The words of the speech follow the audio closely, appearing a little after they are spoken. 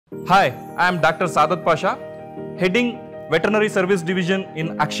Hi, I am Dr. Sadaath Pasha, heading Veterinary Service Division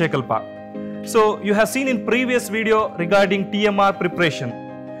in Akshayakalpa. So, you have seen in previous video regarding TMR preparation.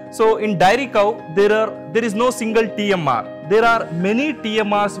 So, in dairy cow, there is no single TMR. There are many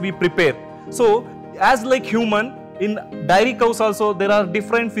TMRs we prepare. So, as like human, in dairy cows also there are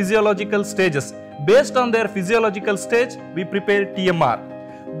different physiological stages. Based on their physiological stage, we prepare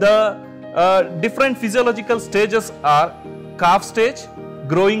TMR. The different physiological stages are calf stage,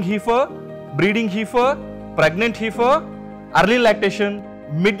 growing heifer, breeding heifer, pregnant heifer, early lactation,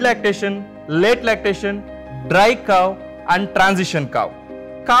 mid lactation, late lactation, dry cow and transition cow.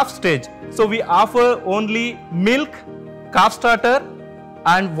 Calf stage, so we offer only milk, calf starter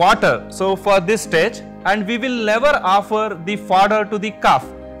and water. So for this stage, and we will never offer the fodder to the calf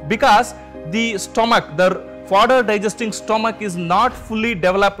because the stomach, the fodder digesting stomach is not fully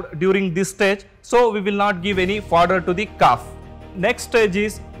developed during this stage. So we will not give any fodder to the calf. Next stage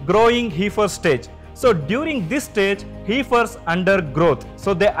is growing heifer stage. So during this stage, heifers under growth.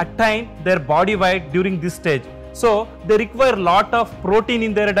 So they attain their body weight during this stage. So they require lot of protein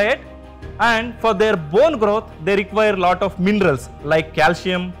in their diet, and for their bone growth, they require lot of minerals like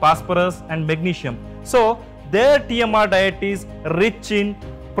calcium, phosphorus and magnesium. So their TMR diet is rich in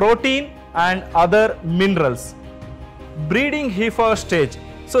protein and other minerals. Breeding heifer stage.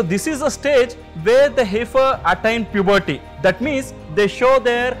 So this is a stage where the heifer attain puberty. That means they show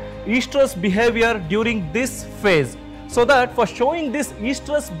their estrous behavior during this phase. So that for showing this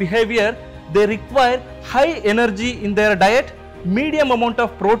estrous behavior, they require high energy in their diet, medium amount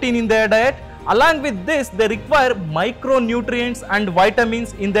of protein in their diet. Along with this, they require micronutrients and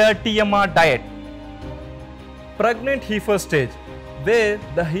vitamins in their TMR diet. Pregnant heifer stage, where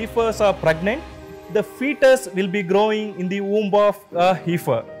the heifers are pregnant, the fetus will be growing in the womb of a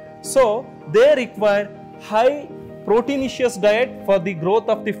heifer. So they require high proteinaceous diet for the growth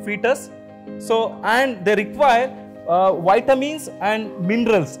of the fetus. So and they require vitamins and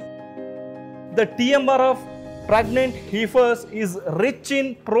minerals. The TMR of pregnant heifers is rich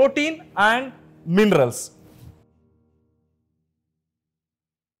in protein and minerals.